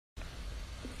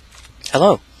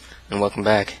Hello, and welcome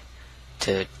back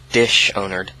to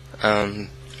Dishonored.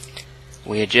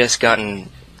 We had just gotten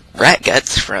rat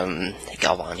guts from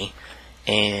Galvani,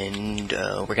 and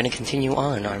we're going to continue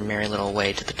on our merry little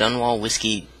way to the Dunwall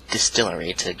Whiskey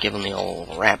Distillery to give them the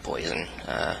old rat poison.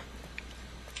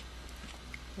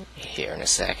 Here in a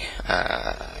sec.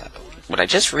 What I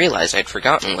just realized I'd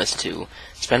forgotten was to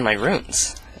spend my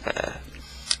runes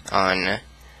on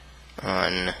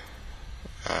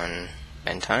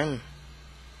end time.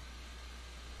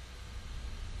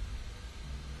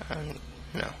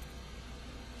 No.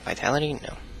 Vitality?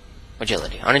 No.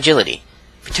 Agility. On agility.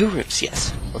 For 2 runes,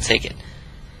 yes. We'll take it.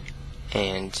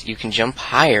 And you can jump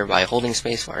higher by holding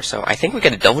spacebar. So I think we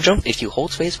get a double jump. If you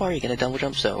hold spacebar, you get a double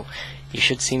jump. So you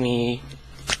should see me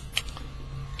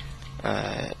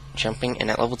jumping.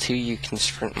 And at level 2, you can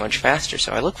sprint much faster.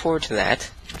 So I look forward to that.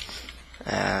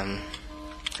 I'm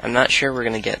not sure we're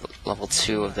going to get level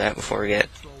 2 of that before we get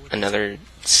another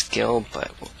skill,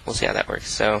 but we'll see how that works.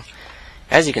 So,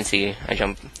 as you can see, I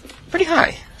jump pretty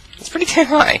high. It's pretty damn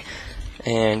high.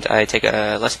 And I take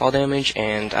less fall damage,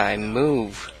 and I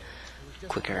move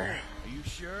quicker,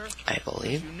 I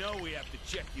believe.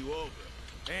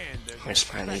 We're just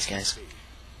find these guys.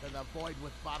 To the void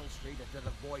with Bottle Street and to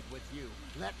the void with you.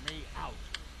 Let me out.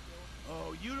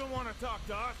 Oh, you don't want to talk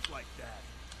to us like that.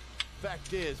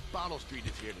 Fact is, Bottle Street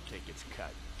is here to take its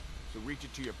cut. So reach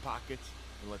into your pockets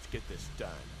and let's get this done.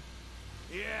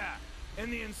 Yeah,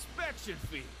 and the inspection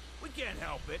fee. We can't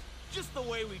help it. Just the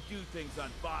way we do things on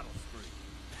Bottle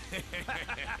Street.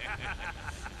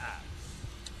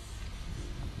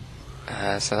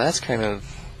 So that's kind of...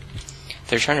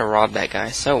 They're trying to rob that guy,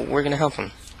 so we're gonna help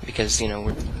him. Because, you know,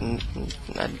 we're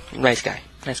a nice guy.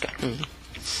 Nice guy.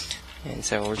 And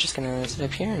so we're just gonna sit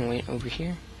up here and wait over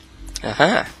here.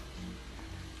 Aha!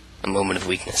 A moment of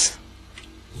weakness.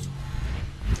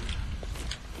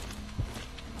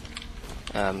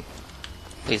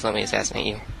 Please let me assassinate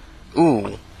you.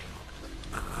 Ooh!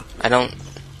 I don't...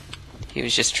 He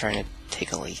was just trying to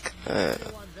take a leak.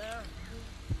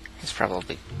 He's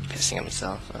probably pissing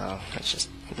himself. Oh, that's just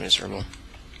miserable.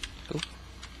 Ooh.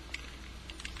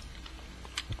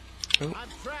 Ooh.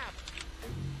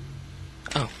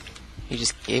 Oh, he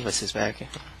just gave us his back.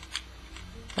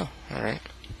 Oh, alright.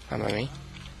 How about me?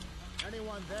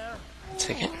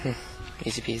 Take it.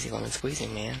 Easy peasy lemon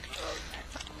squeezy, man.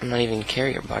 I'm not even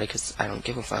carry your body because I don't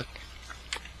give a fuck.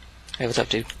 Hey, what's up,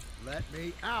 dude? Let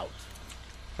me out.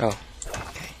 Oh,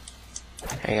 okay.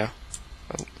 There you go.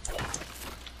 Oh.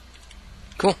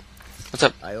 Cool. What's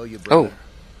up? I owe you, brother. Oh.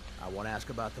 I want to ask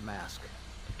about the mask.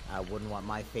 I wouldn't want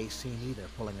my face seen either,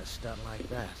 pulling a stunt like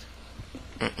that.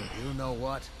 You know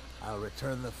what? I'll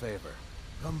return the favor.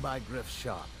 Come by Griff's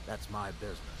shop. That's my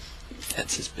business.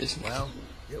 That's his business. Well,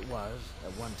 it was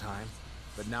at one time,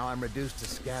 but now I'm reduced to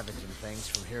scavenging things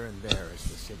from here and there as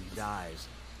the city dies.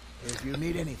 If you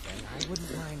need anything, I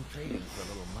wouldn't mind trading for a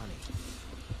little money.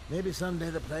 Maybe someday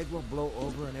the plague will blow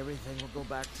over and everything will go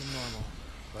back to normal.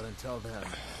 But until then,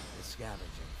 it's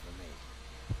scavenging for me.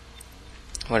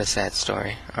 What a sad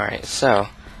story. Alright, so,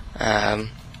 bone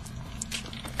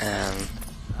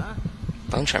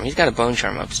charm. He's got a bone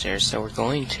charm upstairs, so we're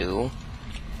going to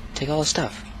take all his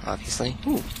stuff, obviously.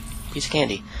 Ooh, piece of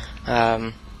candy.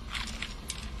 Yeah,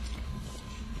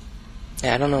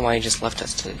 I don't know why he just left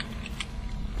us to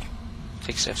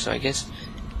take stuff, so I guess...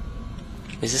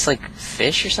 Is this like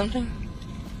fish or something?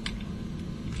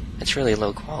 It's really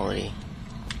low quality.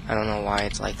 I don't know why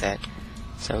it's like that.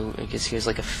 So, I guess he was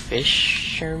like a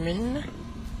fisherman?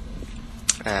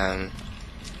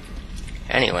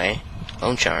 Anyway,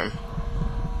 bone charm.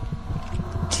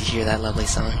 Did you hear that lovely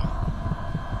song?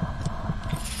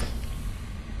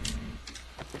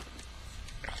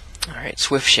 Alright,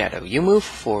 Swift Shadow. You move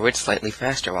forward slightly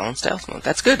faster while in stealth mode.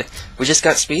 That's good. We just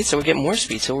got speed, so we get more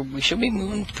speed, so we should be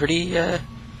moving pretty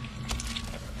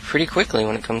quickly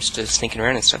when it comes to sneaking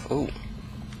around and stuff. Ooh.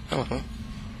 Oh.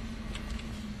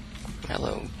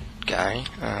 Hello, guy.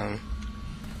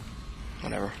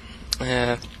 Whatever.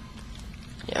 Yeah,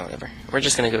 whatever. We're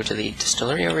just gonna go to the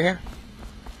distillery over here.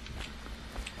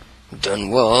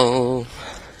 Dunwall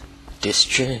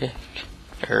District.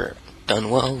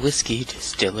 Dunwall Whiskey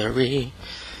Distillery.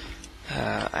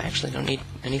 I actually don't need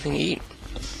anything to eat.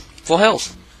 Full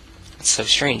health. It's so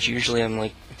strange. Usually I'm,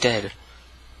 like, dead.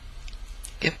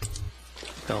 Yep.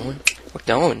 We're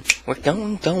going.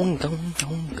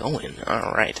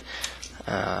 Alright.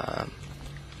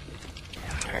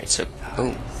 Alright, so...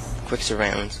 Ooh. Quick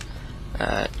surrounds.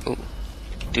 Ooh.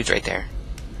 Dude's right there.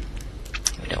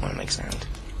 We don't want to make sound.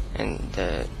 And,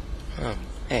 oh.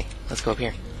 Hey, let's go up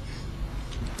here.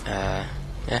 Yeah.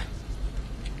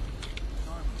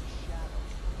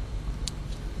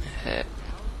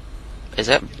 Is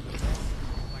that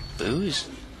booze?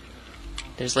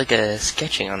 There's like a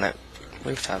sketching on that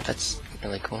rooftop. That's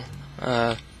really cool.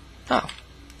 Oh.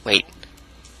 Wait.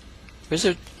 Where's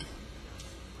a...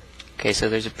 Okay, so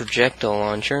there's a projectile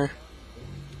launcher.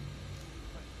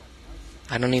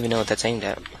 I don't even know what that's aimed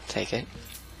at. I'll take it.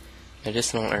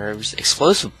 Medicinal herbs.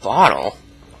 Explosive bottle?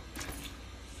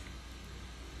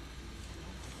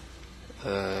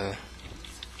 Don't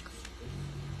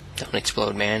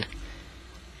explode, man.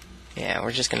 Yeah,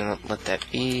 we're just gonna let that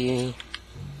be.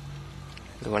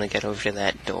 We want to get over to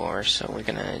that door, so we're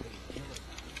gonna...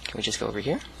 Can we just go over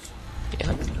here?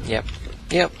 Yep.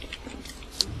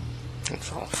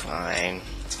 It's all fine.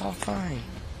 It's all fine.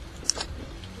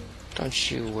 Don't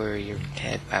you worry your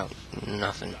head about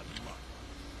nothing.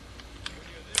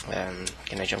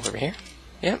 Can I jump over here?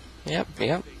 Yep.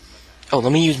 Oh,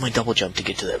 let me use my double jump to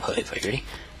get to that pipe. Are you ready?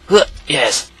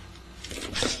 Yes!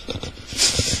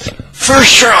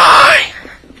 First try!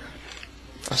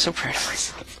 I'm so proud of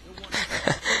myself.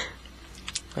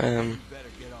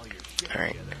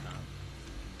 Alright.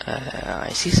 I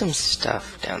see some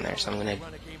stuff down there, so I'm gonna...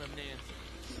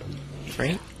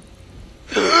 Right?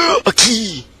 A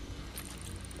key!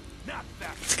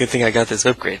 It's a good thing I got this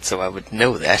upgrade, so I would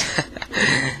know that.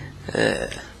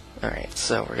 Alright,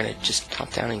 so we're gonna just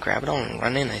hop down and grab it all and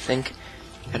run in, I think.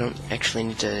 I don't actually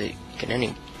need to get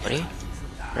anybody,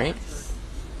 right?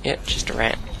 Yep, just a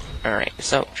rat. Alright,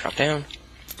 so, drop down.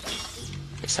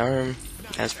 Disarm.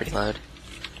 That was pretty loud.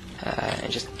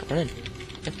 And just run in.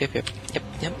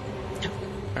 Yep.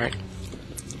 Alright.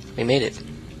 We made it.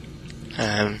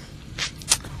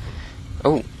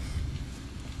 Oh.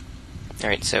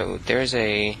 Alright, so there's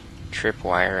a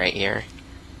tripwire right here,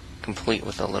 complete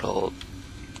with a little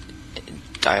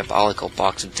diabolical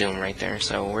box of doom right there,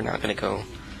 so we're not gonna go...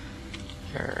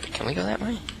 Or, can we go that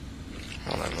way?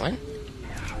 Hold on, what?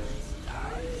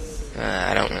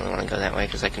 I don't really want to go that way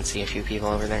because I can see a few people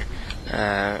over there.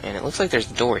 And it looks like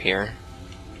there's a door here,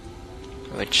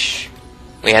 which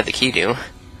we had the key to.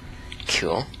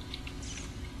 Cool.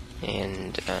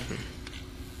 And,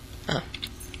 oh.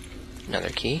 Another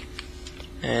key.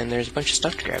 And there's a bunch of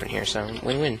stuff to grab in here, so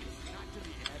win-win.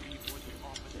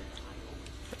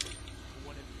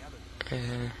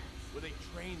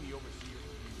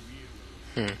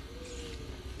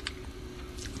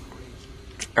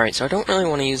 Alright, so I don't really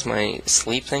want to use my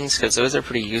sleep things, because those are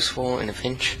pretty useful in a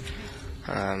pinch.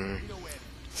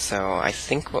 So I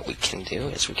think what we can do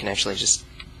is we can actually just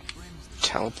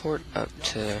teleport up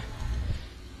to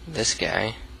this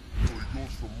guy.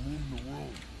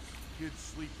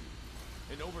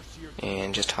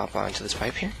 And just hop onto this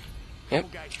pipe here. Yep.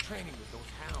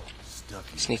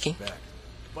 Sneaky.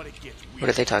 What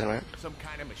are they talking about? Some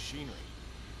kind of machinery.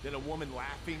 Then a woman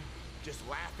laughing, just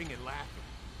laughing and laughing.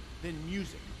 Then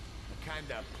music, a kind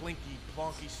of plinky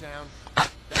plonky sound. A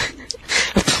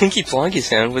plinky plonky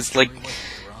sound was like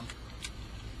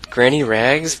Granny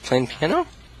Rags playing piano?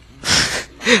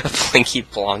 A plinky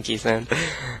plonky sound.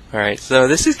 Alright, so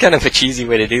this is kind of a cheesy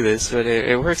way to do this, but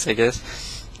it works, I guess.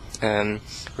 We're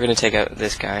gonna take out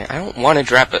this guy. I don't want to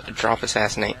drop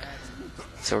assassinate,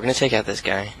 so we're gonna take out this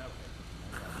guy.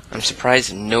 I'm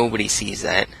surprised nobody sees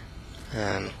that.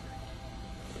 But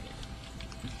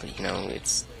you know,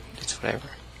 it's whatever.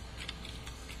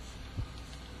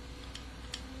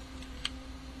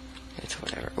 It's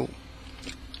whatever. Ooh.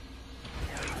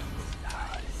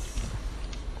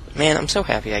 Man, I'm so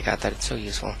happy I got that. It's so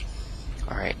useful.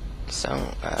 Alright,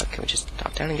 so, can we just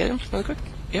hop down and get him really quick?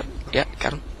 Yep,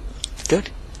 got him.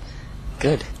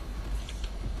 Good.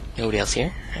 Nobody else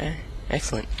here?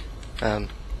 Excellent. Oh,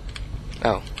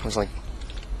 I was like,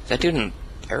 is that dude in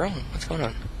a barrel? What's going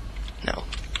on? No.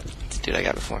 It's the dude I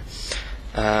got before.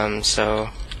 So...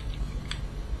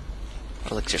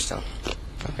 Elixir stone.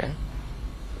 Okay.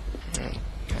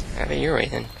 Have it your way,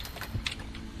 then.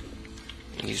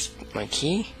 Use my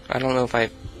key? I don't know if I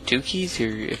have two keys, or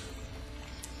if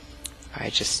I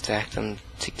just stack them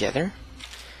together.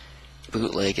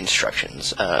 Bootleg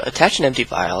instructions. Attach an empty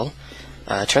vial,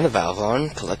 turn the valve on,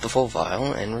 collect the full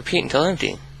vial, and repeat until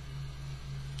empty.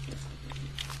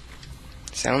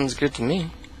 Sounds good to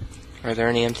me. Are there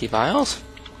any empty vials?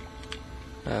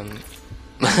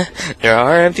 There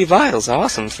are empty vials,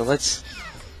 awesome, so let's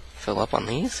fill up on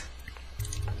these.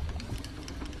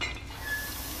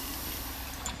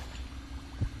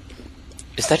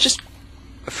 Is that just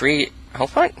a free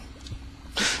health pack?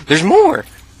 There's more!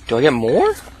 Do I get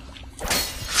more?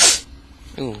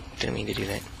 Ooh, didn't mean to do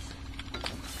that.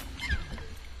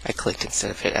 I clicked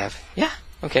instead of hit F. Yeah,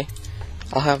 okay.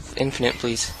 I'll have infinite,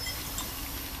 please.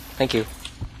 Thank you.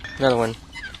 Another one.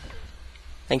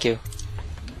 Thank you.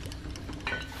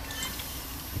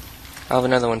 I'll have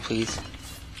another one, please.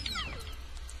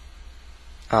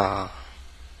 Ah.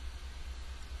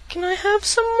 Can I have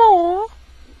some more?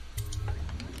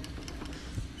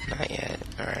 Not yet.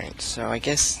 Alright, so I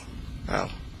guess... Oh.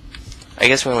 I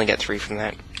guess we only get 3 from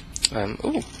that.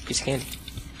 Ooh, piece of candy.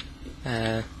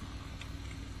 I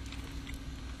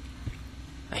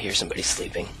hear somebody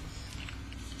sleeping.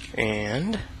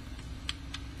 And...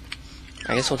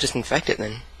 I guess we'll just infect it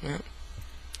then. Yeah.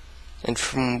 And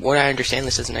from what I understand,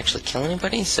 this doesn't actually kill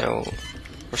anybody, so...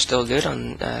 We're still good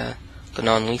on, the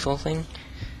non-lethal thing.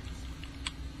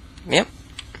 Yep.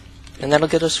 And that'll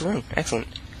get us a room. Excellent.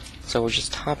 So we'll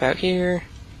just hop out here.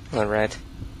 Hello, red.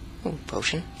 Ooh,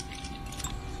 potion.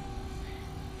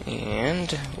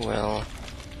 And we'll...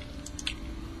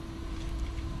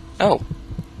 Oh.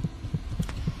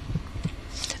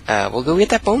 We'll go get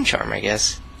that bone charm, I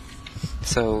guess.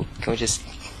 So, can we just...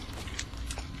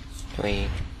 Can we...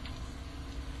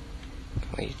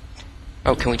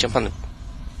 Oh, can we jump on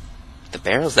the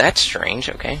barrels? That's strange.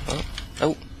 Okay. Well,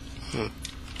 oh.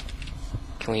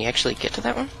 Can we actually get to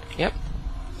that one? Yep.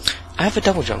 I have a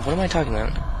double jump. What am I talking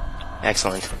about?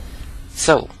 Excellent.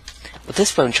 So, what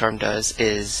this bone charm does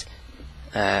is,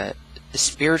 a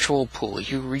spiritual pool.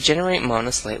 You regenerate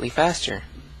mana slightly faster.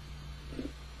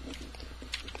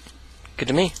 Good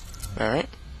to me. Alright.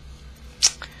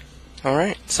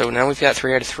 Alright, so now we've got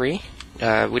 3 out of 3.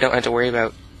 We don't have to worry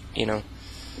about, you know,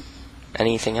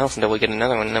 anything else until we get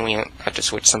another one, and then we have to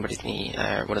switch one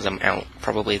of them out.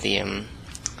 Probably the,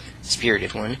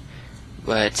 spirited one.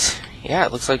 But, yeah,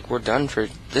 it looks like we're done for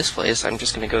this place. I'm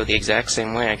just gonna go the exact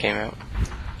same way I came out.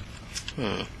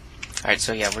 Alright,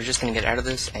 so yeah, we're just gonna get out of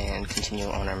this and continue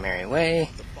on our merry way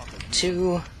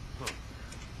to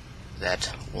that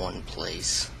one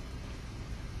place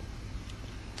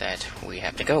that we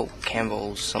have to go.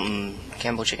 Campbell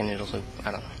chicken noodle soup.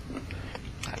 I don't know.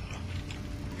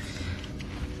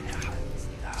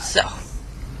 So,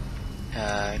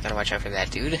 gotta watch out for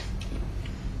that dude.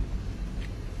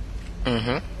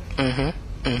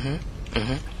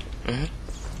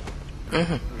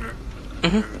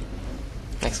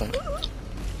 Excellent.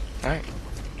 Alright.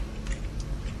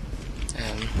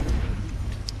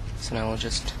 So now we'll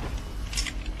just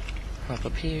hop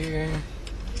up here,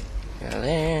 go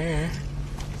there.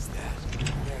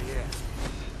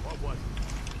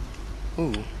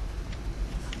 Ooh.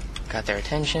 Got their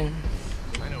attention.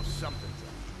 I know something's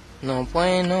up. No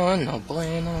bueno, no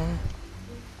bueno.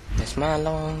 It's my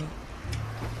long.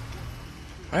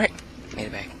 Alright, made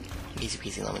it back. Easy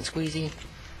peasy lemon squeezy.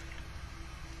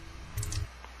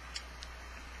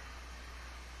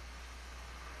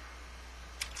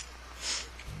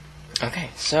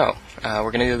 Okay, so,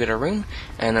 we're gonna go get our room,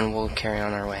 and then we'll carry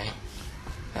on our way.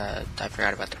 I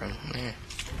forgot about the room. Yeah.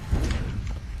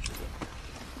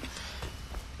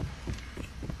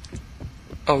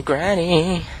 Oh,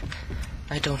 Granny!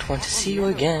 I don't want to see you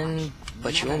again,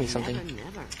 but you owe me something.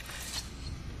 Never.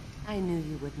 I knew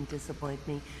you wouldn't disappoint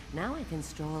me. Now I can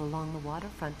stroll along the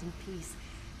waterfront in peace.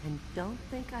 And don't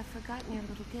think I've forgotten your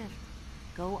little gift.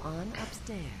 Go on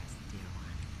upstairs, dear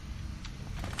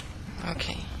one.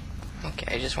 Okay.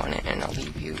 Okay, I just want it, and I'll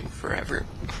leave you forever.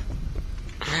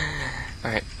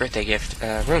 Alright, birthday gift.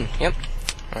 Room. Yep.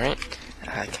 Alright.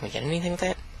 Can we get anything with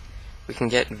that? We can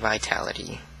get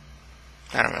vitality.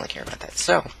 I don't really care about that.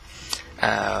 So,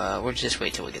 we'll just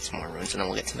wait till we get some more runes, and then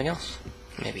we'll get something else.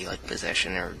 Maybe, like,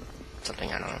 possession or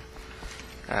something, I don't know.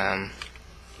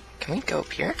 Can we go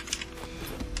up here?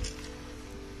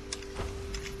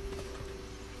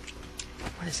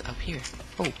 What is up here?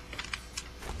 Oh.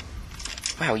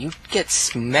 Wow, you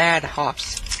get mad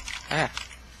hops. Ah.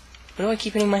 What do I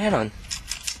keep hitting my head on?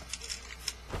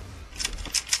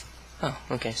 Oh,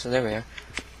 okay, so there we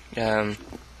are.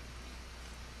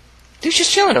 Dude's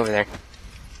just chilling over there.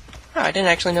 Oh, I didn't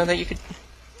actually know that you could...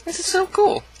 This is so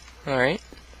cool. Alright.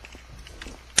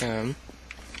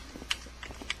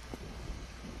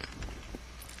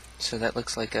 So that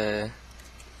looks like a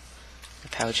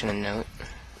pouch and a note.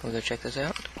 We'll go check this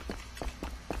out.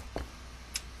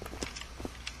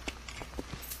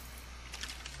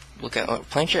 Look out,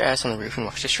 plant your ass on the roof and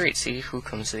watch the street. See who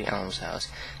comes to the almshouse.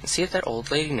 And see if that old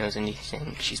lady knows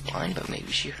anything. She's blind, but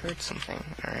maybe she heard something.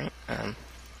 Alright,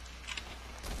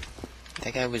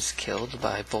 that guy was killed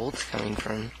by a bolt coming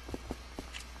from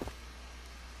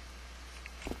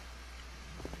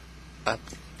up.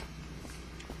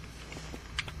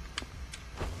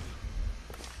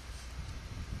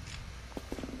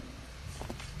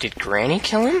 Did Granny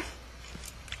kill him?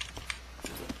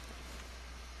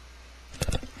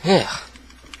 Ugh.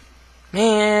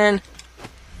 Man.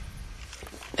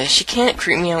 She can't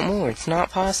creep me out more. It's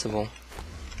not possible.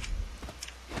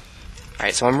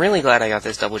 Alright, so I'm really glad I got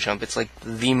this double jump. It's like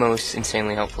the most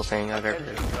insanely helpful thing I've ever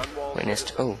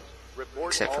witnessed. Oh,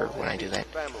 except for when I do that.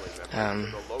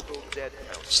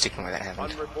 Just ignore that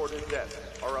happened.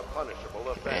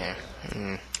 Yeah.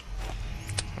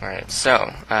 Alright,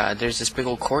 so, there's this big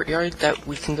old courtyard that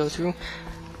we can go through.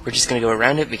 We're just gonna go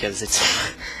around it because it's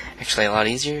actually a lot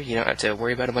easier. You don't have to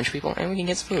worry about a bunch of people, and we can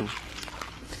get some food.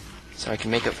 So I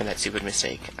can make up for that stupid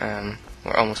mistake.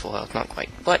 We're almost full health, not quite,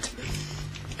 but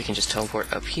we can just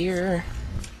teleport up here.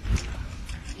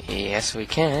 Yes, we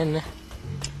can.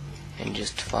 And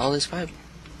just follow this pipe.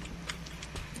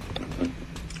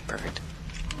 Perfect.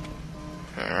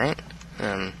 Alright.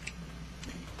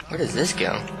 Where does this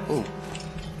go? Ooh.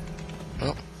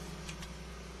 Well,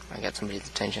 I got somebody's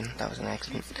attention. That was an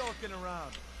accident.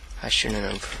 I shouldn't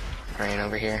have ran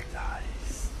over here.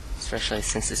 Especially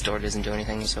since this door doesn't do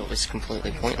anything, so it was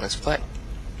completely pointless, but...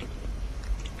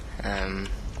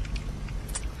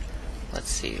 let's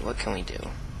see, what can we do?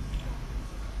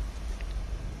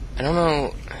 I don't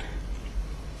know...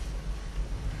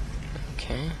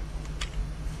 Okay...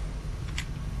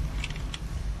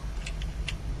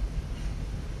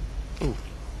 Ooh.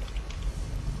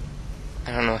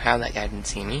 I don't know how that guy didn't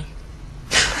see me.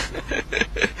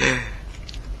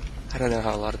 I don't know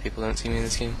how a lot of people don't see me in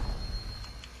this game.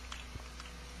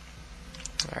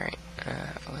 Alright,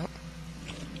 well...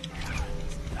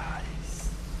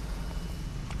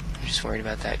 I'm just worried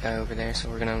about that guy over there, so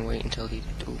we're gonna wait until he...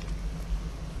 Ooh.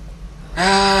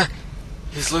 Ah!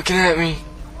 He's looking at me!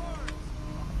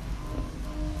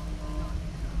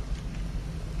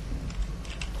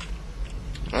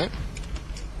 What?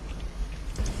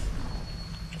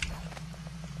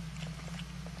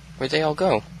 Where'd they all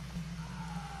go?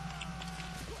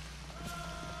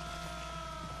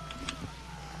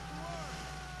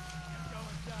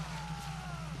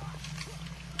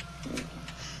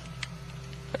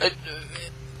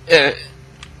 They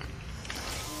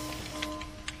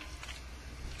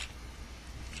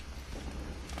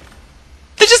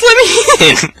just let me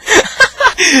in!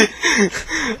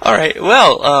 Alright,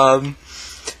 well,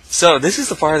 so this is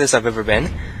the farthest I've ever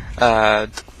been.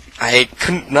 I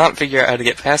could not figure out how to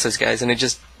get past those guys, and it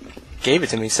just gave it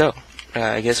to me, so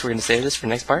I guess we're gonna save this for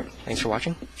next part. Thanks for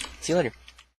watching. See you later.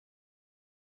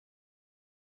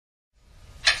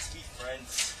 Sweet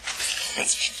friends.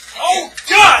 Oh,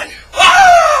 God!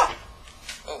 Ah!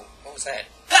 Oh, what was that?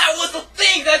 That was the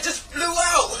thing that just blew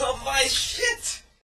out of my shit!